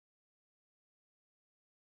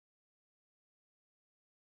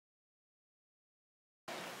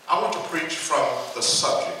preach from the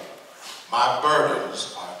subject, My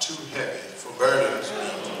Burdens Are Too Heavy, for burdens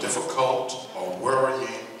mean difficult or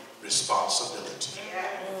worrying responsibility.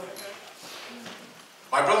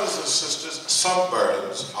 My brothers and sisters, some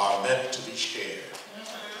burdens are meant to be shared.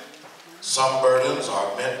 Some burdens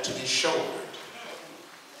are meant to be shouldered.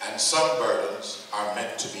 And some burdens are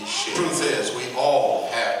meant to be shared. The truth is, we all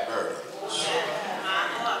have burdens.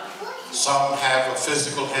 Some have a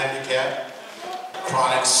physical handicap,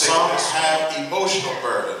 chronic sickness. Some have emotional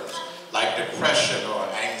burdens like depression or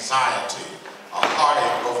anxiety, a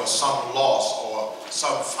heartache over some loss or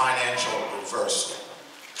some financial reversal.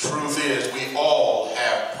 Truth is, we all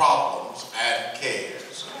have problems and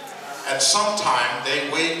cares. And sometimes they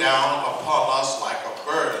weigh down upon us like a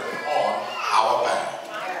burden on our back.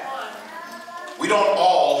 We don't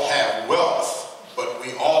all have wealth, but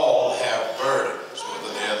we all have burdens,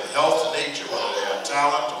 whether they're the health nature, whether they're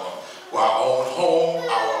talent, or our own home,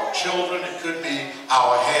 our children, it could be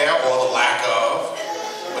our hair or the lack of.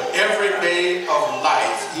 But every day of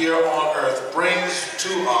life here on earth brings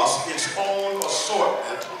to us its own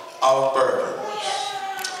assortment of burdens.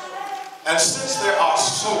 And since there are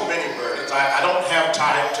so many burdens, I don't have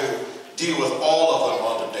time to deal with all of them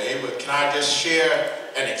on today, but can I just share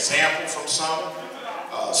an example from some?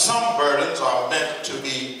 Some burdens are meant to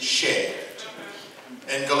be shared.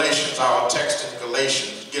 In Galatians, our text in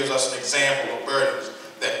Galatians gives us an example of burdens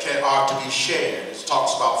that are to be shared. It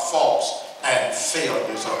talks about faults and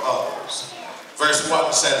failures of others. Verse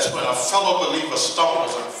 1 says, when a fellow believer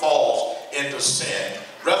stumbles and falls into sin,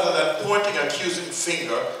 rather than pointing an accusing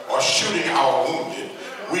finger or shooting our wounded,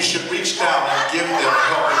 we should reach down and give them a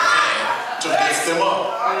helping hand to lift them up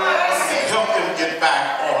and help them get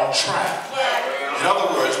back on track. In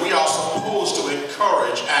other words, we are supposed to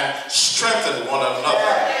encourage and strengthen one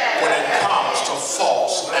another when it comes to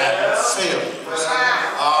faults and failures.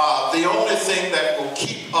 The only thing that will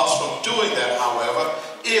keep us from doing that, however,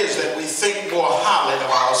 is that we think more highly of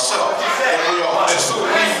ourselves than we ought to. So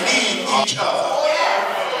we need each other.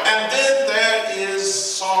 And then there is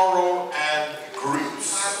sorrow and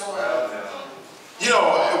grief. You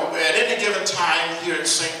know, at any given time here at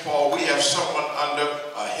St. Paul, we have someone under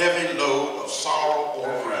a heavy load of sorrow or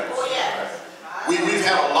grief. We've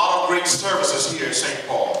had a lot of great services here at St.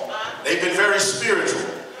 Paul. They've been very spiritual.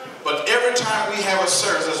 But every time we have a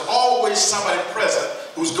service, there's always somebody present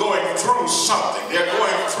who's going through something. They're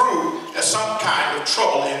going through some kind of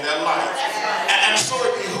trouble in their life. And so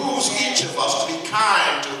it behooves each of us to be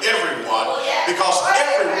kind to everyone, because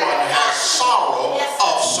everyone has sorrow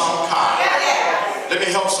of some kind. Let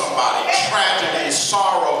me help somebody. Tragedy,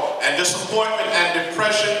 sorrow, and disappointment, and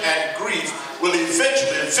depression, and grief will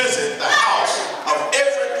eventually visit the house of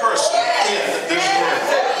every person in this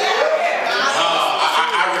world.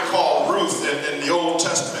 I recall Ruth in the Old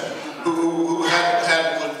Testament, who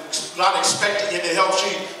was not expecting any help.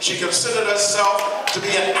 She considered herself to be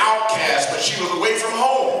an outcast, but she was away from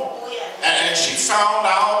home. And she found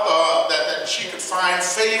out that she could find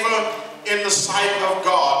favor in the sight of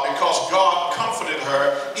God, because God comforted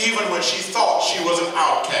her even when she thought she was an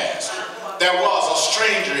outcast. There was a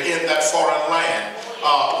stranger in that foreign land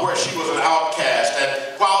where she was an outcast,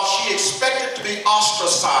 and while she expected to be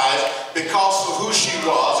ostracized because of who she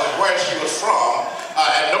was and where she was from,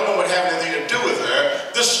 and no one would have anything to do with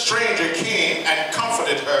her, this stranger came and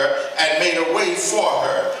comforted her and made a way for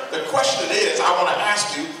her. The question is, I want to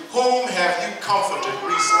ask you, whom have you comforted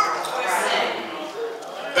recently?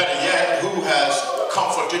 Better yet, who has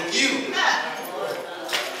comforted you?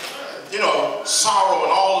 You know, sorrow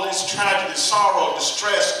and all this tragedy, sorrow,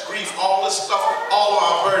 distress, grief, all this stuff, all of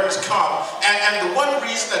our burdens come. And the one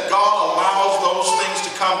reason that God allows those things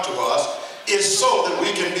to come to us is so that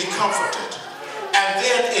we can be comforted. And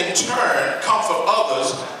then in turn, comfort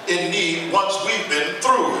others in need once we've been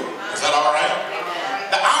through it. Is that all right?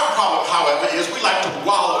 Now, our problem, however, is we like to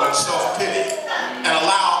wallow in self-pity and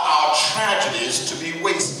allow our tragedies to be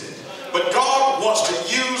wasted. But God wants to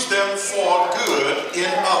use them for good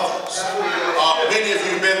in others. Many of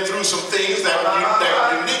you have been through some things that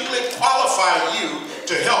uniquely qualify you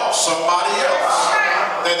to help somebody else.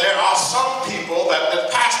 That there are some people that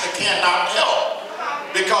the pastor cannot help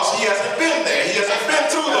because he hasn't been there. He hasn't been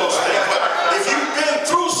through those things. But if you've been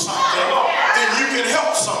through something, then you can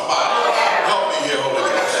help somebody. Help me here, Holy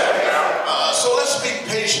Ghost. So let's be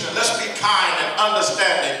patient, let's be kind and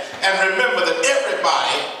understanding, and remember that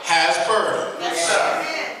everybody has burdens.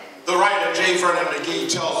 The writer J. Vernon McGee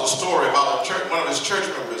tells a story about one of his church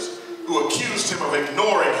members who accused him of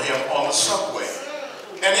ignoring him on the subway.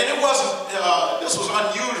 And this was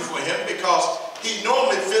unusual for him, because he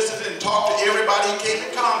normally visited and talked to everybody he came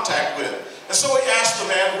in contact with. And so he asked the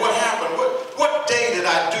man, what happened? What day did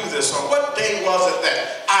I do this? Or what day was it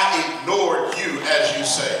that I ignored you, as you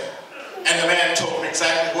say? And the man told him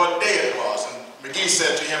exactly what day it was. And McGee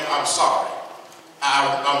said to him, I'm sorry.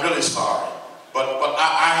 I'm really sorry. But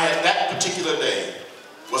I had that particular day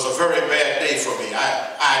was a very bad day for me.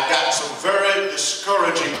 I got some very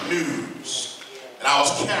discouraging news. And I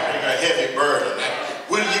was carrying a heavy burden.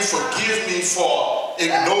 And will you forgive me for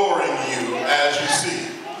ignoring you, as you see?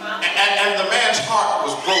 And the man's heart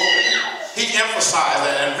was broken. He emphasized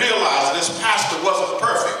that and realized that his pastor wasn't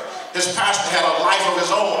perfect. His pastor had a life of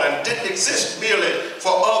his own and didn't exist merely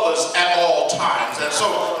for others at all times. And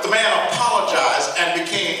so the man apologized and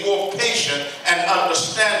became more patient and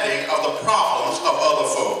understanding of the problems of other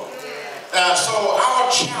folk. So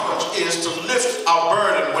our challenge is to lift our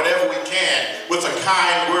burden whenever we can with a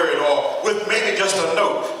kind word or with maybe just a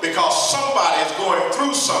note, because somebody is going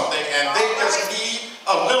through something and they just need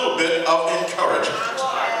a little bit of encouragement.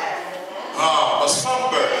 But some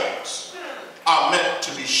burdens are meant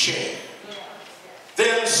to be shared.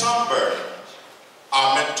 Then some burdens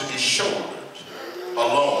are meant to be shouldered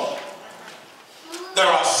alone. There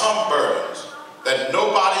are some burdens that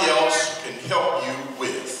nobody else can help you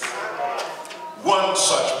with. One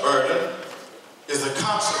such burden is the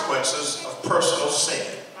consequences of personal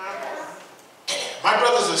sin. My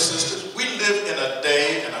brothers and sisters, we live in a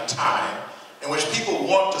day and a time in which people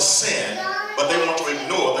want to sin, but they want to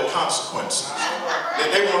ignore the consequences.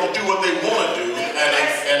 They want to do what they want to do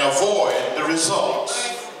and avoid the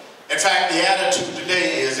results. In fact, the attitude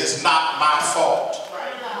today is, it's not my fault.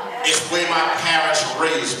 It's the way my parents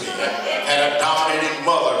raised me. I had a dominating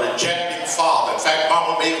mother, rejecting father. In fact,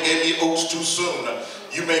 mama maybe gave me oats too soon.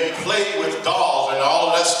 You made me play with dolls and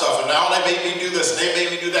all of that stuff, and now they made me do this and they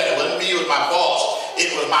made me do that. It wasn't me, it was my boss.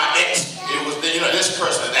 It was my ex. It was this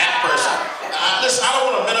person and that person. Listen, I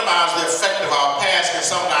don't want to minimize the effect of our past can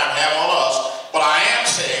sometimes have on us, but I am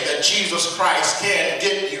saying that Jesus Christ can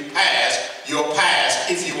get you past your past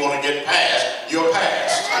if you want to get past your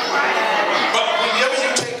past. But whenever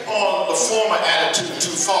you take on the former attitude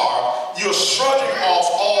too far, you're shrugging off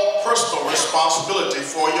all personal responsibility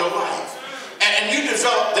for your life. And you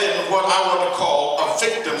develop then what I want to call a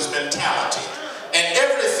victim's mentality. And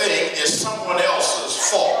everything is someone else's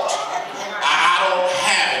fault. I don't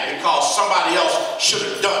have it because somebody else should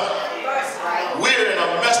have done it. We're in a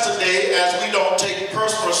mess today as we don't take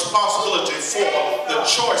personal responsibility for the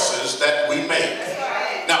choices that we make.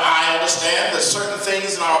 Now, I understand that certain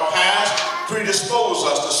things in our past predispose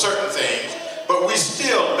us to certain things, but we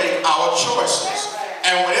still make our choices.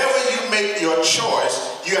 And whenever you make your choice,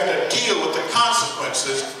 you have to deal with the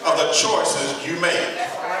consequences of the choices you make.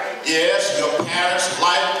 Yes, your parents'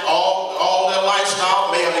 life, all their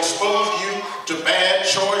lifestyle may have exposed you to bad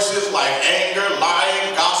choices like anger,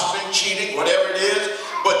 lying, gossiping, cheating, whatever it is,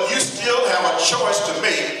 but you still have a choice to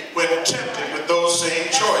make when tempted with those same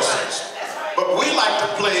choices. But we like to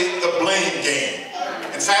play the blame game.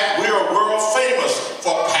 In fact, we are world famous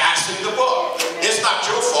for passing the buck. It's not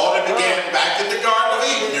your fault. It began back in the Garden of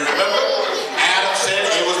Eden. You remember? Adam said,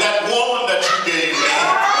 it was that woman that you gave me.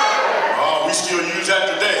 We still use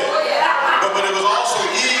that today. But it was also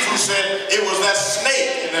Eve who said it was that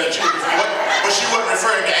snake. But she wasn't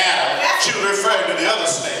referring to Adam. She was referring to the other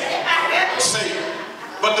snake, Satan.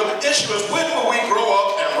 But the issue is, when will we grow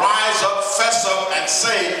up and rise up, fess up, and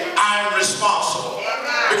say, I'm responsible?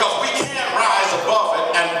 Because we can't rise above